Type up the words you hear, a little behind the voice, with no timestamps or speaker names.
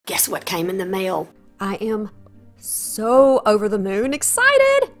Guess what came in the mail? I am so over the moon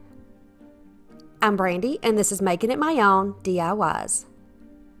excited! I'm Brandy, and this is Making It My Own DIYs.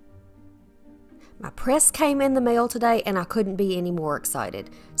 My press came in the mail today, and I couldn't be any more excited.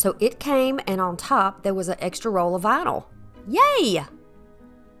 So it came, and on top, there was an extra roll of vinyl. Yay!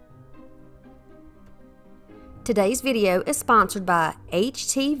 Today's video is sponsored by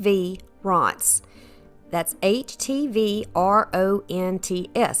HTVRonts. That's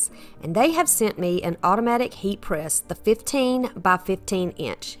HTVRonts, and they have sent me an automatic heat press, the 15 by 15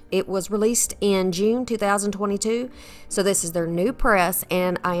 inch. It was released in June 2022, so this is their new press,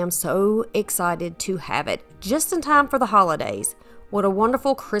 and I am so excited to have it just in time for the holidays. What a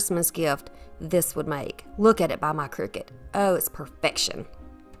wonderful Christmas gift this would make. Look at it by my Cricut. Oh, it's perfection.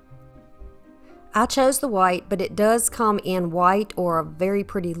 I chose the white, but it does come in white or a very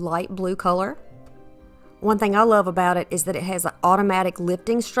pretty light blue color. One thing I love about it is that it has an automatic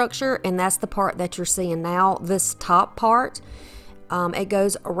lifting structure, and that's the part that you're seeing now. This top part, it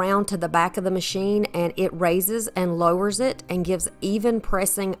goes around to the back of the machine, and it raises and lowers it and gives even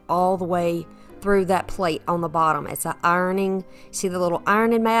pressing all the way through that plate on the bottom. It's an ironing, see the little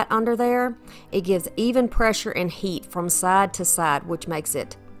ironing mat under there? It gives even pressure and heat from side to side, which makes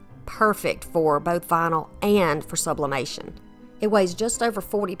it perfect for both vinyl and for sublimation. It weighs just over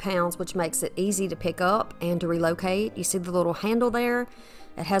 40 pounds, which makes it easy to pick up and to relocate. You see the little handle there?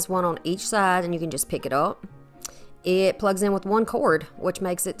 It has one on each side, and you can just pick it up. It plugs in with one cord, which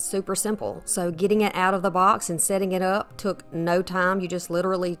makes it super simple. So getting it out of the box and setting it up took no time. You just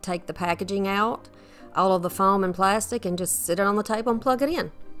literally take the packaging out, all of the foam and plastic, and just sit it on the table and plug it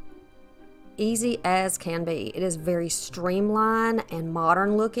in. Easy as can be. It is very streamlined and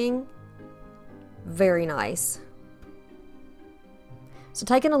modern looking. Very nice. So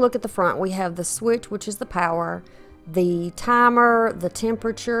taking a look at the front, we have the switch, which is the power, the timer, the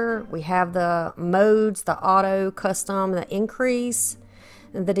temperature, we have the modes, the auto, custom, the increase,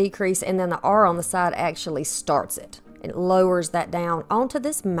 the decrease, and then the R on the side actually starts it. It lowers that down onto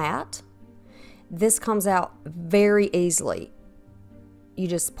this mat. This comes out very easily. You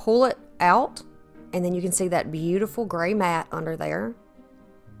just pull it out, and then you can see that beautiful gray mat under there.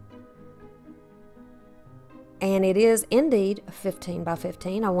 And it is indeed 15 by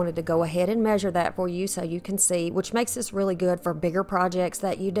 15. I wanted to go ahead and measure that for you so you can see, which makes this really good for bigger projects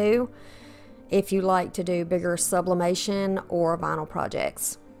that you do, if you like to do bigger sublimation or vinyl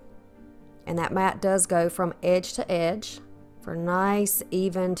projects. And that mat does go from edge to edge for nice,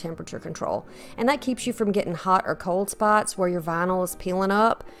 even temperature control. And that keeps you from getting hot or cold spots where your vinyl is peeling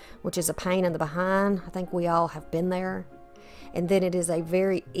up, which is a pain in the behind. I think we all have been there. And then it is a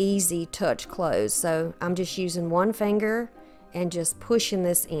very easy touch close. So I'm just using one finger and just pushing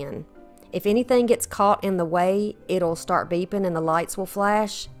this in. If anything gets caught in the way, it'll start beeping and the lights will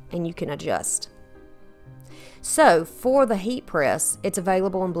flash, and you can adjust. So for the heat press, it's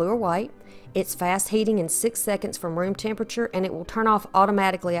available in blue or white. It's fast heating in 6 seconds from room temperature, and it will turn off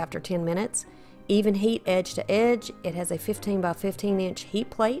automatically after 10 minutes. Even heat edge to edge. It has a 15 by 15 inch heat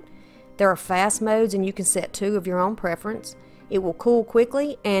plate. There are fast modes, and you can set 2 of your own preference. It will cool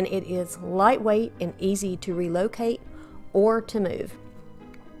quickly, and it is lightweight and easy to relocate or to move.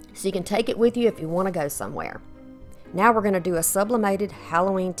 So you can take it with you if you want to go somewhere. Now we're going to do a sublimated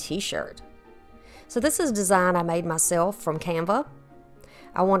Halloween t-shirt. So this is a design I made myself from Canva.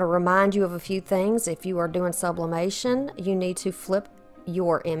 I want to remind you of a few things. If you are doing sublimation, you need to flip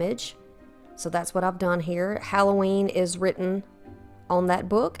your image. So that's what I've done here. Halloween is written on that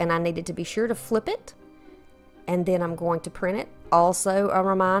book, and I needed to be sure to flip it. And then I'm going to print it. Also a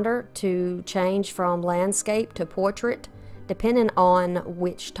reminder to change from landscape to portrait depending on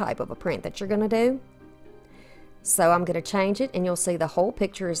which type of a print that you're going to do. So I'm going to change it, and you'll see the whole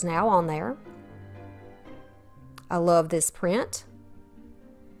picture is now on there. I love this print.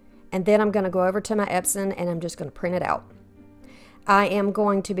 And then I'm going to go over to my Epson, and I'm just going to print it out. I am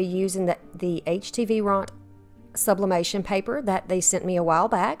going to be using the HTVRont sublimation paper that they sent me a while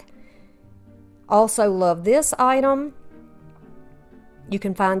back. Also love this item. You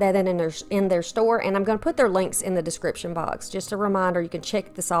can find that in their store, and I'm going to put their links in the description box. Just a reminder, you can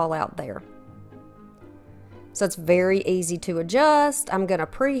check this all out there. So it's very easy to adjust. I'm going to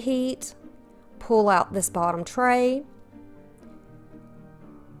preheat, pull out this bottom tray,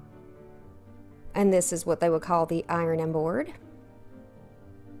 and this is what they would call the ironing board.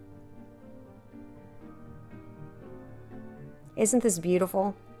 Isn't this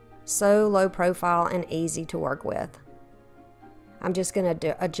beautiful? So low profile and easy to work with. I'm just going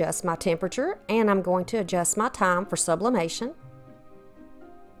to adjust my temperature, and I'm going to adjust my time for sublimation.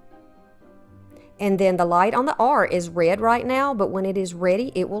 And then the light on the R is red right now, but when it is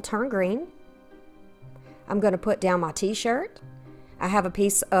ready, it will turn green. I'm going to put down my t-shirt. I have a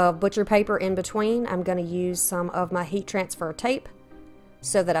piece of butcher paper in between. I'm going to use some of my heat transfer tape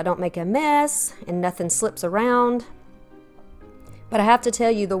so that I don't make a mess and nothing slips around. But I have to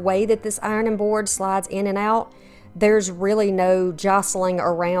tell you, the way that this ironing board slides in and out, there's really no jostling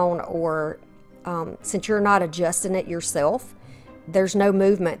around, or since you're not adjusting it yourself, there's no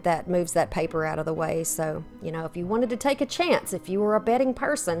movement that moves that paper out of the way. So, you know, if you wanted to take a chance, if you were a betting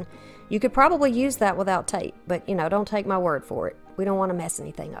person, you could probably use that without tape. But, you know, don't take my word for it. We don't want to mess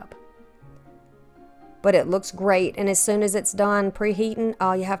anything up. But it looks great, and as soon as it's done preheating,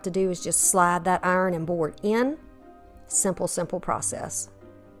 all you have to do is just slide that ironing board in. Simple, simple process.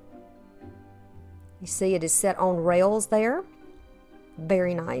 You see it is set on rails there.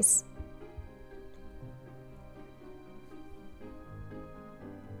 Very nice.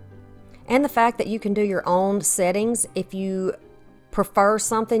 And the fact that you can do your own settings, if you prefer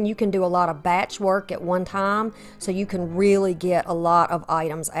something, you can do a lot of batch work at one time, so you can really get a lot of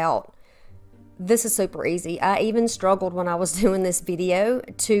items out. This is super easy. I even struggled when I was doing this video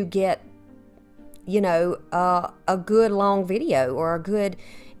to get, you know, a good long video or a good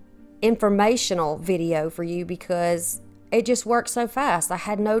informational video for you, because it just works so fast. I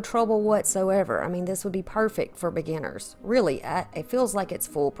had no trouble whatsoever. I mean, this would be perfect for beginners. Really, it feels like it's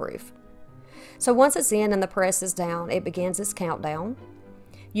foolproof. So once it's in and the press is down, it begins its countdown.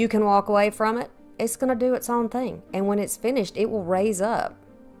 You can walk away from it. It's going to do its own thing. And when it's finished, it will raise up.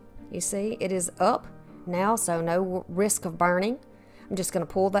 You see, it is up now, so no risk of burning. I'm just going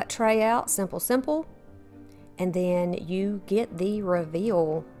to pull that tray out, simple, simple. And then you get the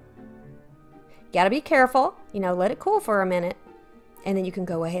reveal. Got to be careful, you know, let it cool for a minute. And then you can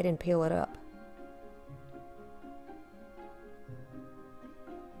go ahead and peel it up.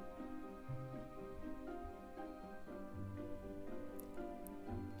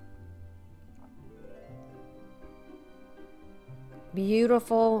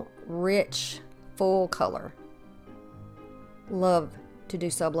 Beautiful, rich, full color. Love to do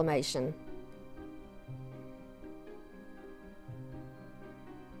sublimation.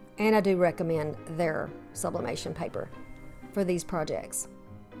 And I do recommend their sublimation paper for these projects.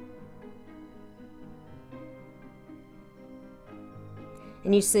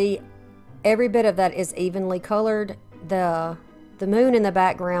 And you see every bit of that is evenly colored. The moon in the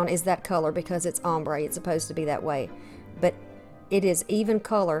background is that color because it's ombre. It's supposed to be that way. But it is even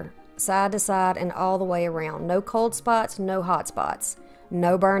color, side to side and all the way around. No cold spots, no hot spots.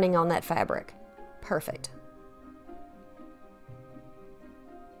 No burning on that fabric. Perfect.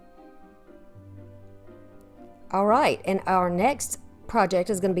 All right, and our next project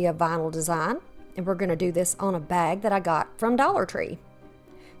is going to be a vinyl design. And we're going to do this on a bag that I got from Dollar Tree.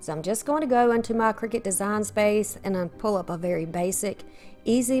 So I'm just going to go into my Cricut design space and then pull up a very basic,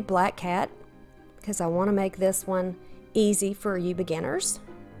 easy black cat, because I want to make this one easy for you beginners.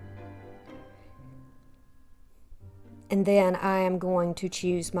 And then I am going to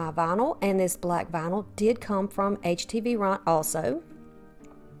choose my vinyl, and this black vinyl did come from HTVRont also.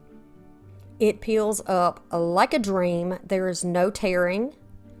 It peels up like a dream. There is no tearing.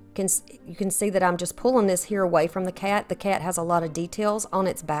 You can see that I'm just pulling this here away from the cat. The cat has a lot of details on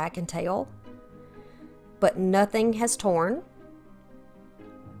its back and tail, but nothing has torn.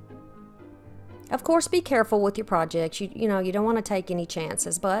 Of course, be careful with your projects. You know, you don't want to take any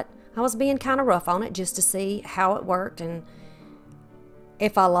chances, but I was being kind of rough on it just to see how it worked and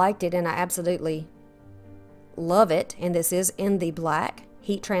if I liked it, and I absolutely love it. And this is in the black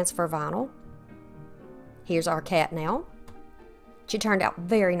heat transfer vinyl. Here's our cat now. She turned out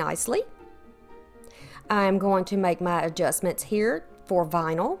very nicely. I'm going to make my adjustments here for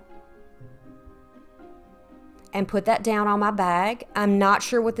vinyl and put that down on my bag. I'm not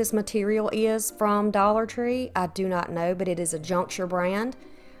sure what this material is from Dollar Tree. I do not know, but it is a Juncture brand.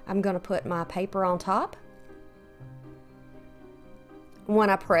 I'm going to put my paper on top. When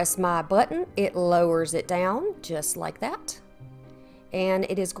I press my button, it lowers it down just like that. And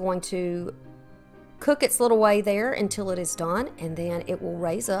it is going to cook its little way there until it is done, and then it will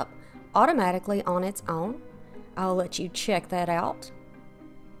raise up automatically on its own. I'll let you check that out.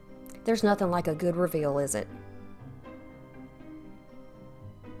 There's nothing like a good reveal, is it?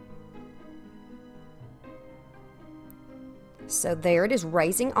 So there it is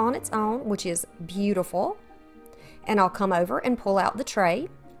raising on its own, which is beautiful. And I'll come over and pull out the tray.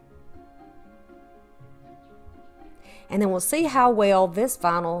 And then we'll see how well this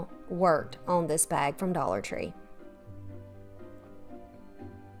vinyl worked on this bag from Dollar Tree.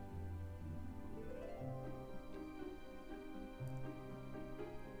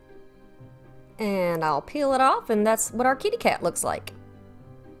 And I'll peel it off, and that's what our kitty cat looks like.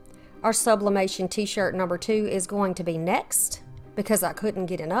 Our Sublimation t-shirt number 2 is going to be next. Because I couldn't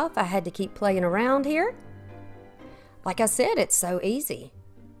get enough, I had to keep playing around here. Like I said, it's so easy.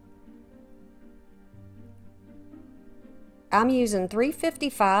 I'm using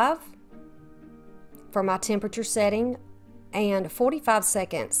 355 for my temperature setting and 45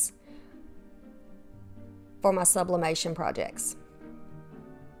 seconds for my sublimation projects.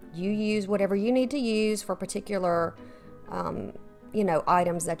 You use whatever you need to use for particular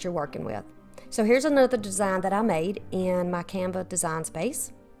items that you're working with. So here's another design that I made in my Canva design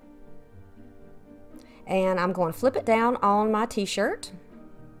space. And I'm going to flip it down on my t-shirt.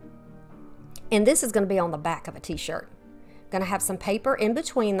 And this is going to be on the back of a t-shirt. Going to have some paper in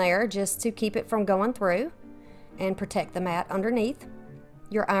between there just to keep it from going through and protect the mat underneath,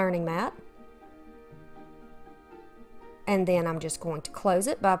 your ironing mat. And then I'm just going to close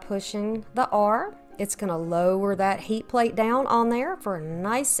it by pushing the R. It's going to lower that heat plate down on there for a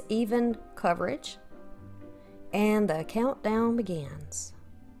nice even coverage. And the countdown begins.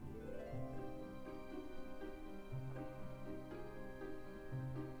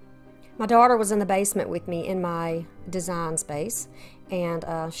 My daughter was in the basement with me in my design space, and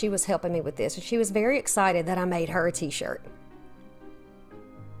she was helping me with this. She was very excited that I made her a t-shirt.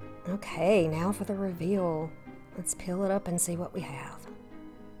 Okay, now for the reveal. Let's peel it up and see what we have.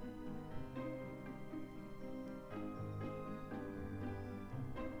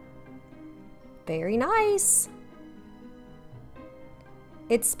 Very nice.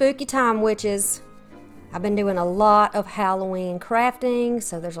 It's spooky time, witches. I've been doing a lot of Halloween crafting,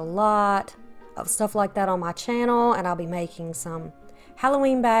 so there's a lot of stuff like that on my channel, and I'll be making some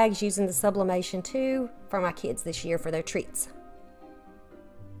Halloween bags using the Sublimation-SO for my kids this year for their treats.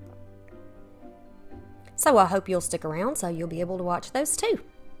 So I hope you'll stick around so you'll be able to watch those too.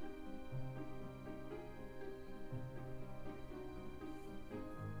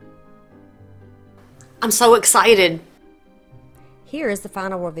 I'm so excited. Here is the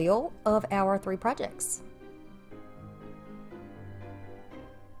final reveal of our 3 projects.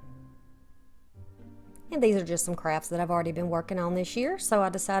 And these are just some crafts that I've already been working on this year, so I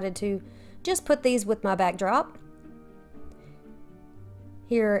decided to just put these with my backdrop.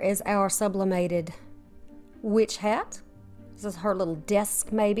 Here is our sublimated witch hat. This is her little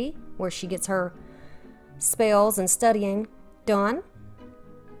desk maybe, where she gets her spells and studying done.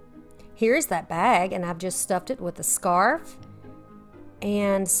 Here's that bag, and I've just stuffed it with a scarf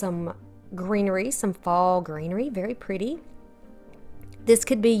and some greenery, some fall greenery, very pretty. This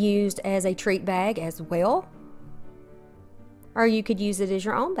could be used as a treat bag as well, or you could use it as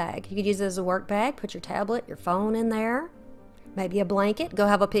your own bag. You could use it as a work bag, put your tablet, your phone in there, maybe a blanket, go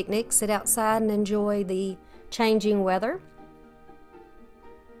have a picnic, sit outside and enjoy the changing weather.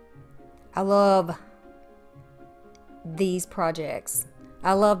 I love these projects.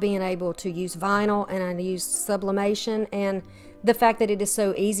 I love being able to use vinyl, and I use sublimation, and the fact that it is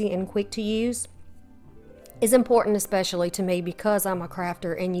so easy and quick to use is important, especially to me because I'm a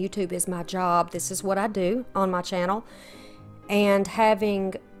crafter and YouTube is my job. This is what I do on my channel, and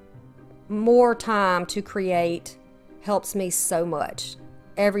having more time to create helps me so much.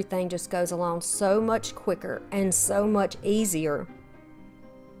 Everything just goes along so much quicker and so much easier,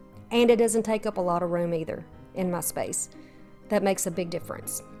 and it doesn't take up a lot of room either in my space. That makes a big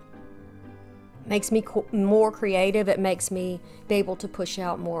difference. Makes me more creative. It makes me be able to push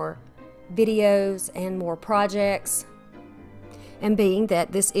out more videos and more projects. And being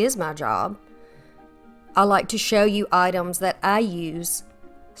that this is my job, I like to show you items that I use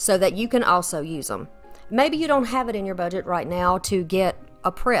so that you can also use them. Maybe you don't have it in your budget right now to get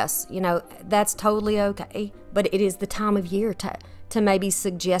a press. You know, that's totally okay. But it is the time of year to maybe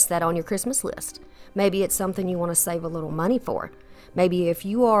suggest that on your Christmas list. Maybe it's something you want to save a little money for. Maybe if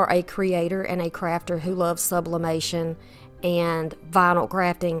you are a creator and a crafter who loves sublimation and vinyl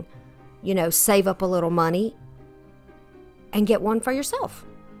crafting, you know, save up a little money and get one for yourself.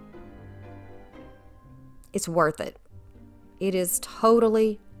 It's worth it. It is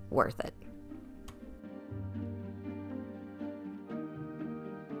totally worth it.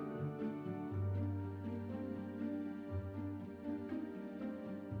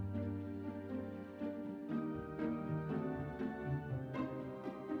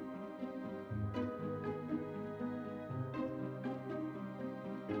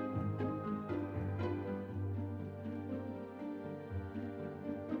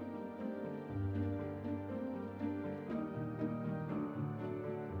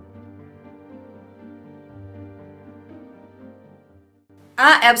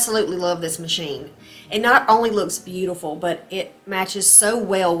 I absolutely love this machine. It not only looks beautiful, but it matches so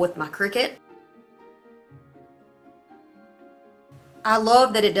well with my Cricut. I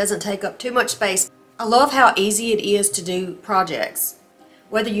love that it doesn't take up too much space. I love how easy it is to do projects.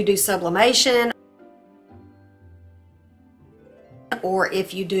 Whether you do sublimation or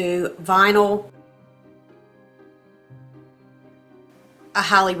if you do vinyl, I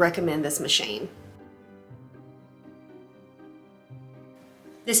highly recommend this machine.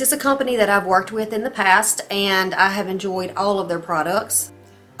 This is a company that I've worked with in the past and I have enjoyed all of their products.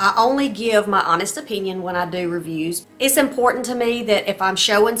 I only give my honest opinion when I do reviews. It's important to me that if I'm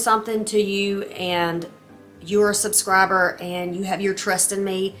showing something to you and you're a subscriber and you have your trust in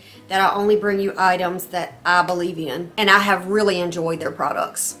me, that I only bring you items that I believe in, and I have really enjoyed their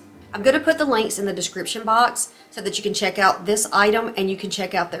products. I'm going to put the links in the description box so that you can check out this item and you can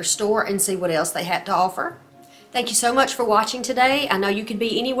check out their store and see what else they had to offer. Thank you so much for watching today. I know you could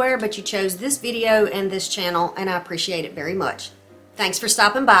be anywhere, but you chose this video and this channel, and I appreciate it very much. Thanks for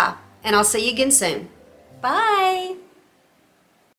stopping by, and I'll see you again soon. Bye!